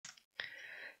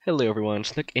Hello everyone,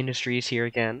 Snook Industries here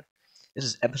again. This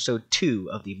is episode 2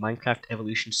 of the Minecraft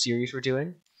Evolution series we're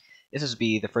doing. This is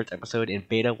be the first episode in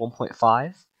beta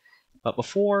 1.5, but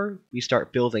before we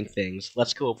start building things,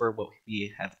 let's go over what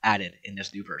we have added in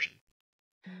this new version.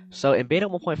 So in beta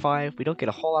 1.5, we don't get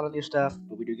a whole lot of new stuff,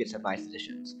 but we do get some nice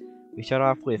additions. We start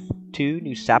off with 2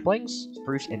 new saplings,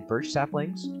 spruce and birch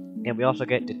saplings, and we also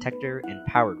get detector and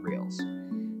powered rails.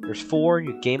 There's 4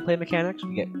 new gameplay mechanics.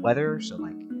 We get weather, so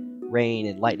like rain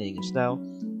and lightning and snow.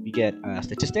 We get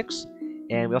statistics,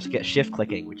 and we also get shift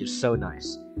clicking, which is so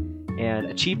nice. And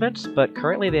achievements, but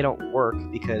currently they don't work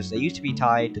because they used to be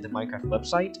tied to the Minecraft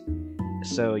website.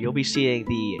 So you'll be seeing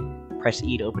the press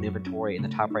E to open inventory in the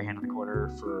top right hand of the corner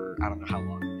for I don't know how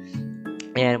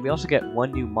long. And we also get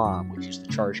 1 new mob, which is the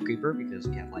charge creeper because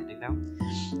we have lightning now.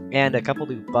 And a couple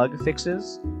new bug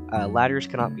fixes. Ladders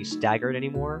cannot be staggered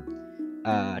anymore.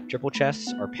 Triple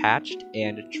chests are patched,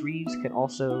 and trees can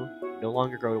also no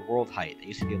longer grow to world height. They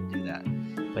used to be able to do that,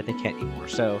 but they can't anymore.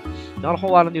 So, not a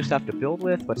whole lot of new stuff to build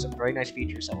with, but some very nice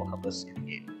features that will help us in the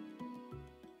game.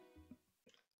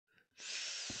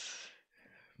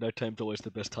 Nighttime always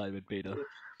the best time in beta.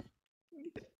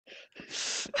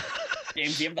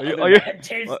 James, you have Are the you- other are you- bad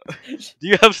taste. Do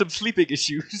you have some sleeping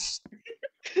issues?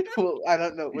 Well, I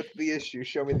don't know. What's the issue?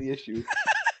 Show me the issue.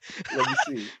 Let me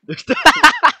see.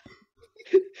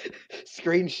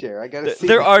 Screen share. I gotta see.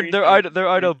 there this.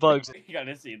 are no bugs. You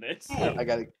gotta see this. I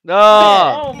gotta.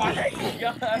 No! Oh my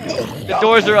god! The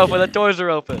doors are open. The doors are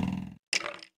open.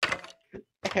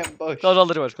 Ambush. Close all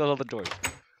the doors. Close all the doors.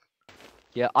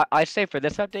 Yeah, I say for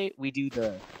this update we do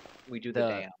the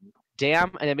dam.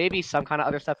 dam, and then maybe some kind of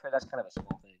other stuff. That's kind of a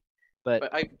small thing.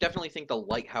 But I definitely think the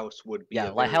lighthouse would be.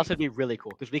 Yeah, lighthouse would be really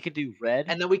cool because we could do red.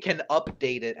 And then we can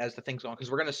update it as the things go on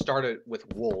because we're gonna start it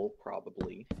with wool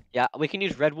probably. Yeah, we can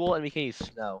use red wool and we can use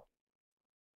snow.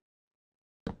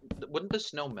 Wouldn't the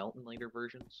snow melt in later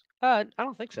versions? I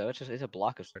don't think so. It's a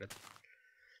block of sort of.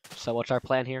 So what's our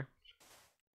plan here?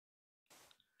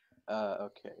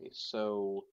 Okay,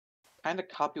 so kind of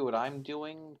copy what I'm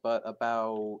doing, but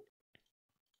about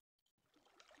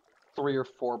 3 or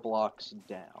 4 blocks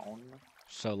down.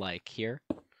 So like here.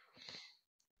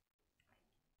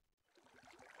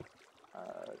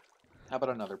 How about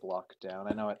another block down?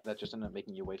 I know that just ended up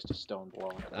making you waste a stone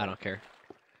block. I don't care.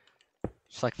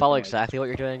 Just like follow Alright. exactly what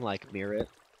you're doing, like mirror it.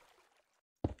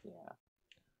 Yeah.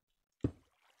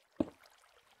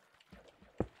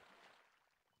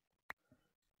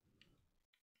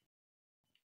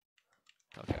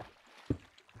 Okay.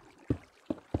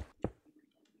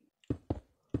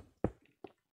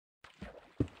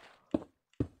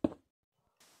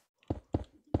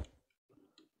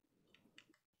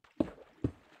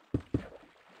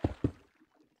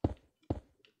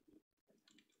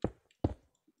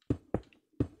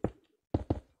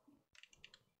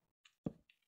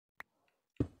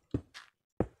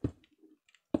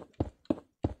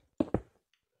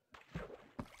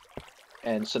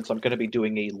 And since I'm going to be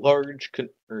doing a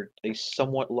a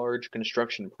somewhat large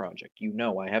construction project, you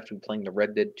know I have to be playing the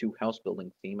Red Dead 2 house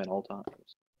building theme at all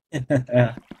times.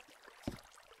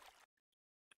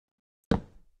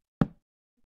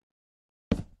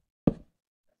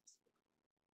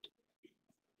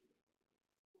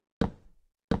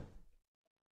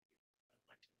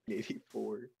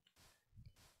 '84.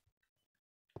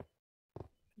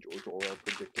 George Orwell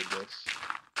predicted this.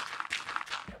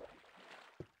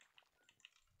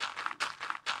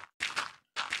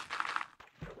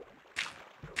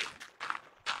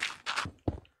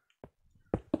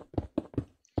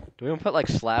 Do we want to put like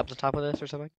slabs on top of this or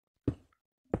something?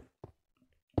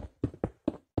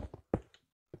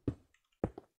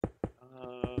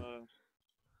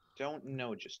 Don't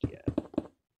know just yet.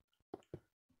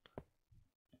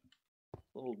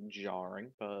 A little jarring,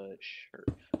 but sure.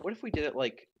 What if we did it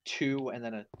like 2 and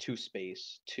then a 2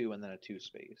 space, 2 and then a 2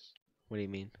 space? What do you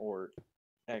mean? Or,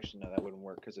 actually no, that wouldn't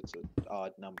work because it's an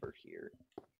odd number here.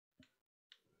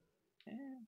 Eh.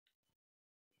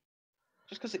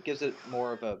 Just because it gives it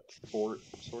more of a fort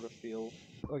sort of feel.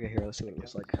 Okay, here, let's see what it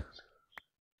looks like.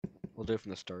 We'll do it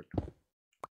from the start.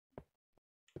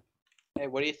 Hey,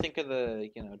 what do you think of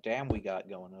the, dam we got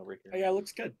going over here? Oh yeah, it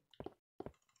looks good.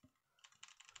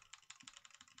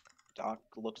 Dock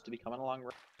looks to be coming along.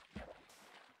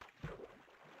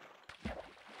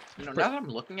 Now that I'm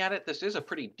looking at it, this is a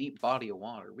pretty deep body of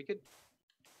water.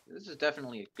 This is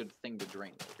definitely a good thing to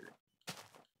drain later.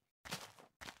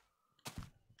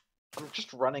 I'm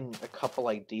just running a couple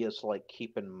ideas to like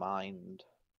keep in mind.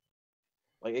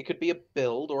 Like it could be a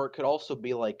build, or it could also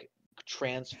be like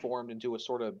transformed into a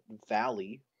sort of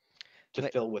valley to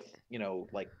fill with,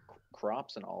 like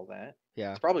crops and all that.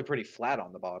 Yeah. It's probably pretty flat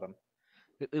on the bottom.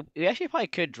 We actually probably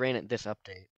could drain it this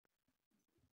update.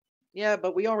 Yeah,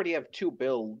 but we already have 2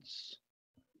 builds,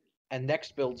 and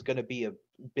next build's gonna be a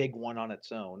big one on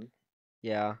its own.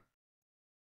 Yeah.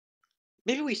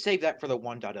 Maybe we save that for the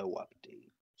 1.0 update.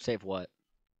 Save what?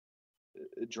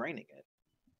 Draining it.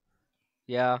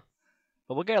 Yeah.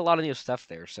 But we'll get a lot of new stuff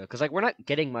there, so because like we're not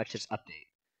getting much this update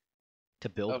to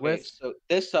build Okay, with. so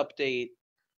this update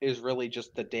is really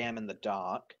just the dam and the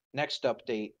dock. Next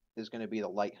update is going to be the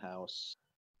lighthouse.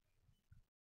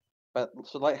 But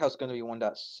so lighthouse is going to be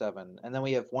 1.7, and then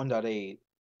we have 1.8,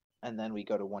 and then we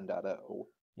go to 1.0.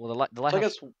 Well, the So I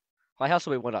lighthouse, guess. lighthouse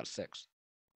will be 1.6.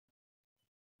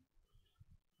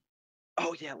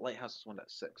 Oh yeah, lighthouse is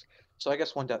 1.6. So I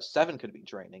guess 1.7 could be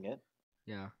draining it.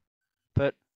 Yeah.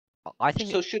 But I think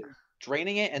So should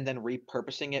draining it and then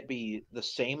repurposing it be the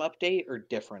same update or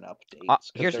different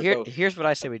updates? 'Cause they're both- here's what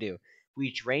I say we do.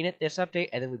 We drain it this update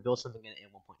and then we build something in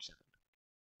 1.7.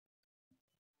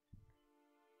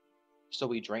 So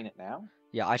we drain it now?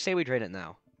 Yeah, I say we drain it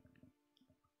now.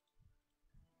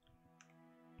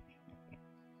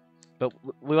 But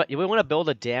we want to build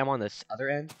a dam on this other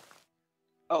end.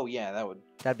 Oh yeah, that would.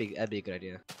 That'd be a good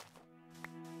idea.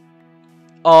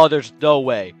 Oh, there's no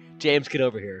way. James, get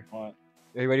over here. What?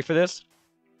 Are you ready for this?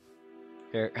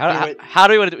 Here, Wait. how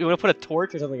do we want to? We want to put a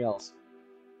torch or something else?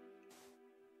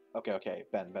 Okay,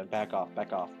 Ben, back off.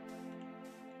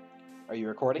 Are you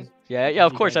recording? Yeah,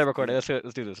 of course I'm recording. Let's do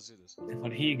this.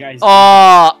 What are you guys?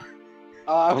 Oh,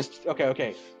 I was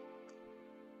okay.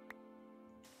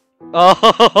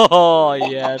 oh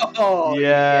yes, Oh,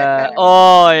 yeah.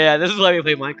 Oh yeah, this is why we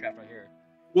play Minecraft right here.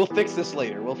 We'll fix this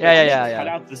later. Yeah. Cut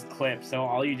out this clip, so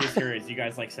all you just hear is you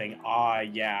guys like saying, "Ah,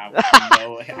 yeah."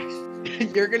 No, actually.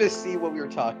 You're gonna see what we were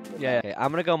talking about. Yeah. Okay,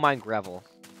 I'm gonna go mine gravel,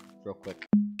 real quick.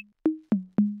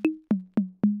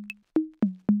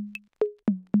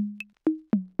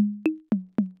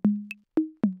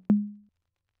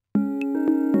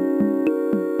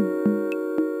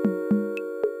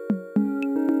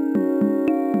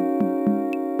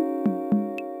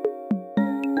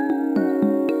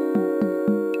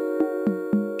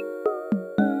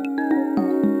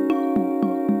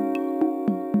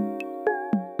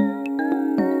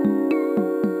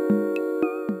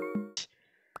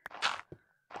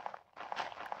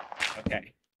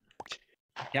 Okay.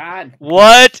 God.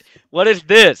 What? What is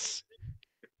this?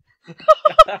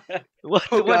 What?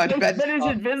 Oh, what? God. That is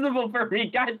invisible for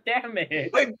me. God damn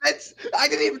it. Wait, that's. I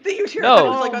didn't even think you were here. No. I thought it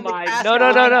was, like, Oh on the my cast.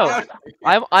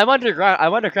 No. I'm underground.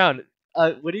 I'm underground.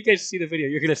 When you guys see the video,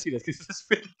 you're gonna see this. This is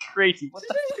really crazy. What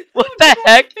the, what the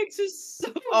heck?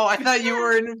 Oh, I thought you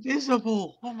were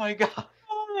invisible. Oh my god.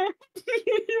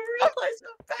 You realize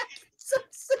how bad it's so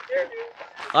serious.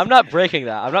 I'm not breaking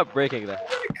that. I'm not breaking that.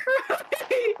 I'm gonna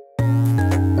cry.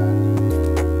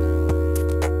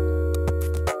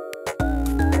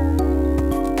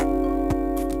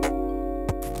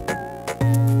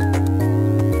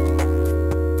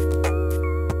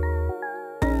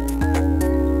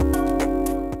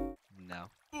 No.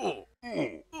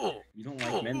 You don't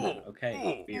like men then?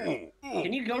 Okay, weird.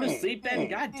 Can you go to sleep then?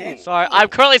 God damn. Sorry, I'm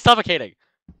currently suffocating.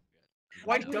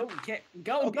 Why Go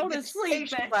to sleep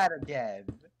then. flat again.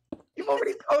 You've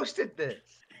already posted this.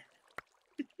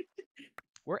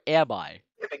 Where am I?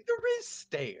 Giving the wrist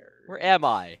stare. Where am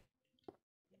I?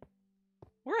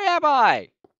 Where am I?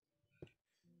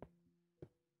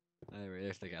 Anyway,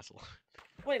 there's the castle.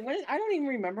 Wait, I don't even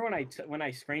remember when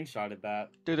I screenshotted that.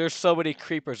 Dude, there's so many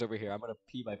creepers over here. I'm gonna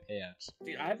pee my pants.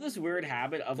 Dude, I have this weird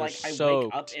habit of They're like I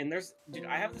wake up soaked. and there's dude,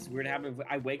 I have this weird habit of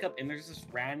I wake up and there's just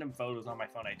random photos on my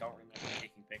phone I don't remember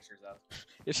taking pictures of.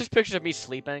 It's just pictures of me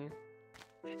sleeping.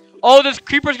 Oh, this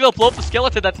creeper's gonna blow up the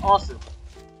skeleton. That's awesome.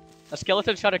 A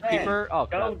skeleton shot a Ben, creeper. Oh,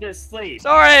 Go God. to sleep.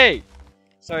 Sorry.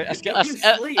 Sorry, Go to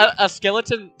sleep. a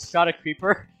skeleton shot a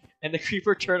creeper, and the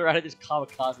creeper turned around and just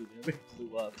kamikaze him. It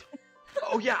blew up.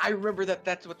 Oh yeah, I remember that.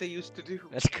 That's what they used to do.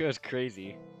 That's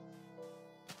crazy.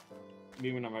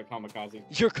 Maybe not my kamikaze.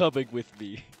 You're coming with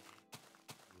me.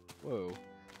 Whoa.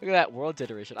 Look at that world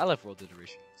generation. I love world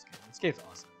generation in this game. This game's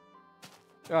awesome.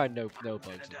 There are no I'm bugs.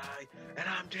 gonna in it. die, and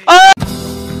I'm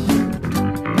dead.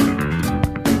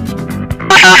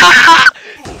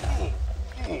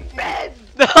 Ben!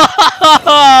 No!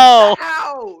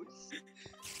 House!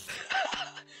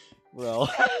 Well.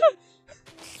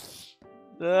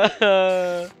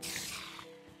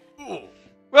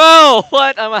 Bro,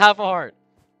 what? I'm a half a heart.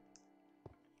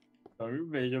 Sorry,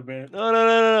 man.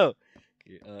 No.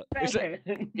 Okay,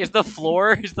 is the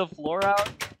floor out?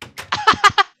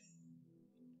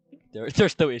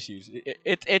 There's no issues.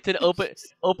 It's an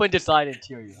open design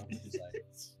interior. Open design.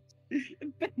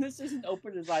 Ben, this isn't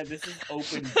open design. This is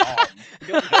open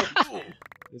bomb.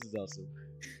 awesome.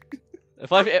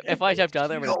 If I jump down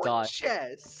there, I'm gonna Go die.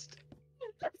 chest.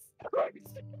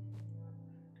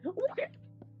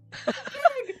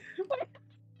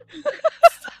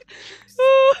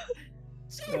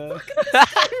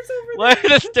 Why are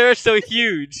the stairs so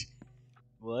huge?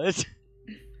 What?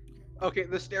 Okay,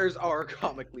 the stairs are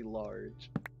comically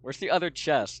large. Where's the other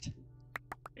chest?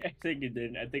 I think it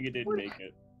didn't. I think it didn't What? make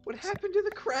it. What happened to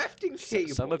the crafting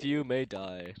table? Some of you may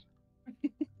die.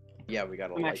 Yeah, we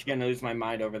gotta I'm like. actually gonna lose my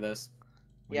mind over this.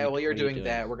 Yeah, while you're What are you doing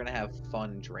that, we're gonna have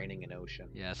fun draining an ocean.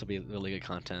 Yeah, this will be really good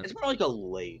content. It's more like a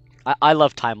lake. I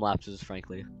love time lapses,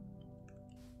 frankly.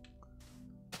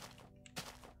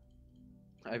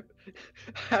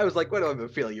 I was like, what do I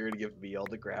feel? You're gonna give me all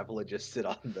the gravel and just sit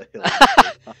on the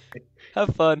hill.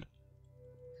 Have fun.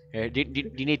 Here, do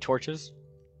you need torches?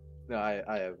 No,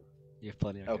 I have. You have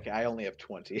plenty. Okay, I only have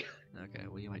 20. Okay,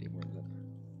 well you might need more than that. How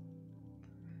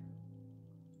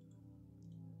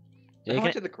Yeah, you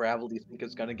much can- of the gravel do you think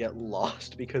is gonna get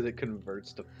lost because it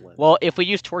converts to flint? Well, if we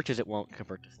use torches, it won't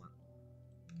convert to flint.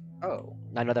 Oh,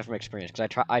 I know that from experience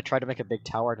because I tried to make a big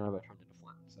tower and it turned into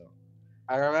flint. So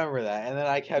I remember that, and then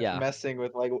I kept Yeah. messing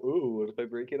with like, ooh, what if I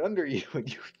break it under you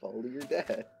and you fall to your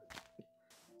death?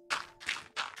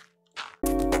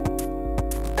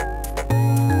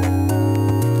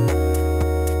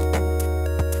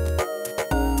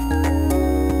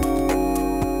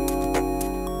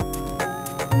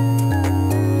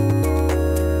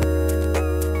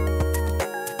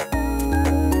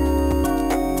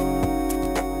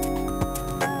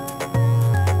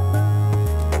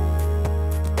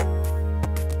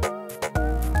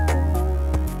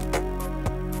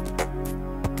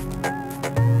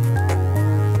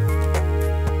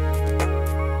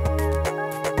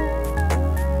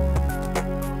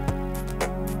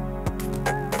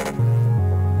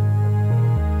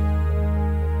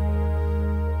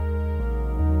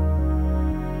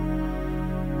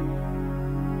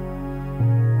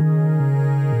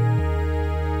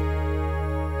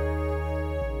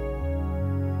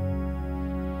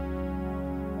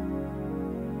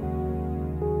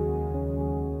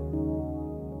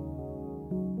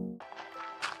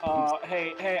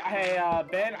 Hey,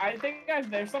 Ben, I think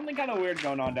there's something kind of weird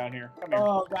going on down here. Come here.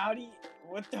 Oh, Rowdy,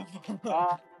 what the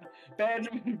fuck? Ben,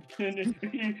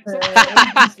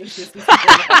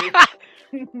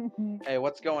 Hey,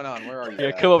 what's going on? Where are you? here,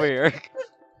 at? come over here.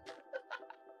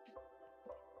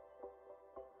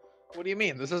 What do you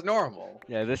mean? This is normal.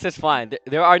 Yeah, this is fine.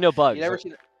 There are no bugs. You never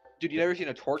seen, dude? You never seen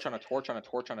a torch on a torch on a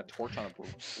torch on a torch on a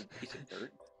piece of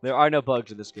dirt? There are no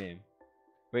bugs in this game.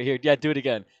 Right here, yeah, do it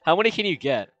again. How many can you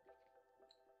get?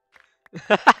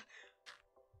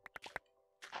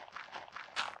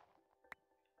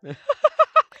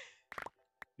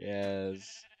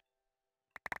 Yes.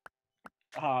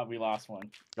 we lost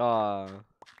one. Ah.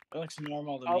 It looks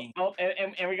normal to me.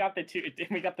 And we got the two. And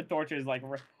we got the torches like. Oh,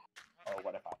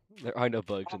 what if I? There are no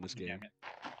bugs in this Damn game. it.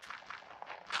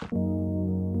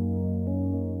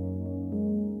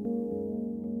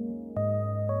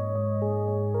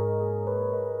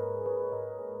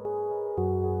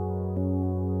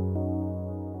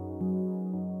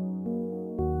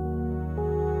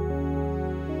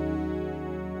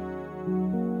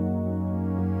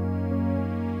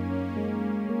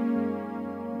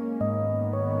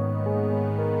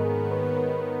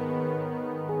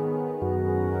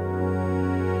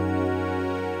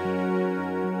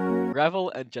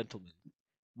 Gravel and gentlemen,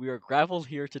 we are Gravel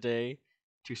here today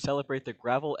to celebrate the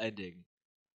Gravel ending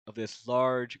of this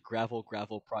large Gravel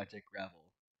project Gravel.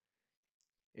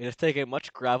 It has taken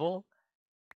much gravel,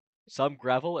 some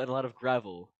gravel, and a lot of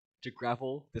gravel to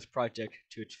gravel this project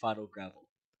to its final gravel.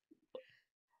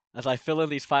 As I fill in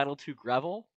these final two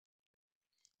gravel,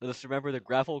 let us remember the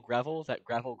gravel that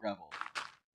gravel.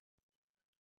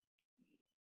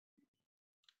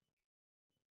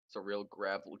 It's a real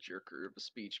gravel jerker of a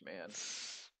speech, man.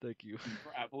 Thank you.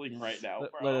 Graveling right now, bro.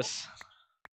 Let us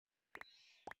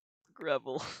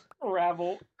gravel,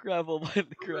 Gravel. gravel by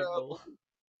the gravel.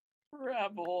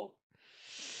 Gravel.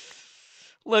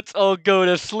 Let's all go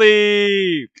to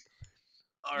sleep.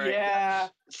 All right. Yeah.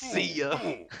 See ya.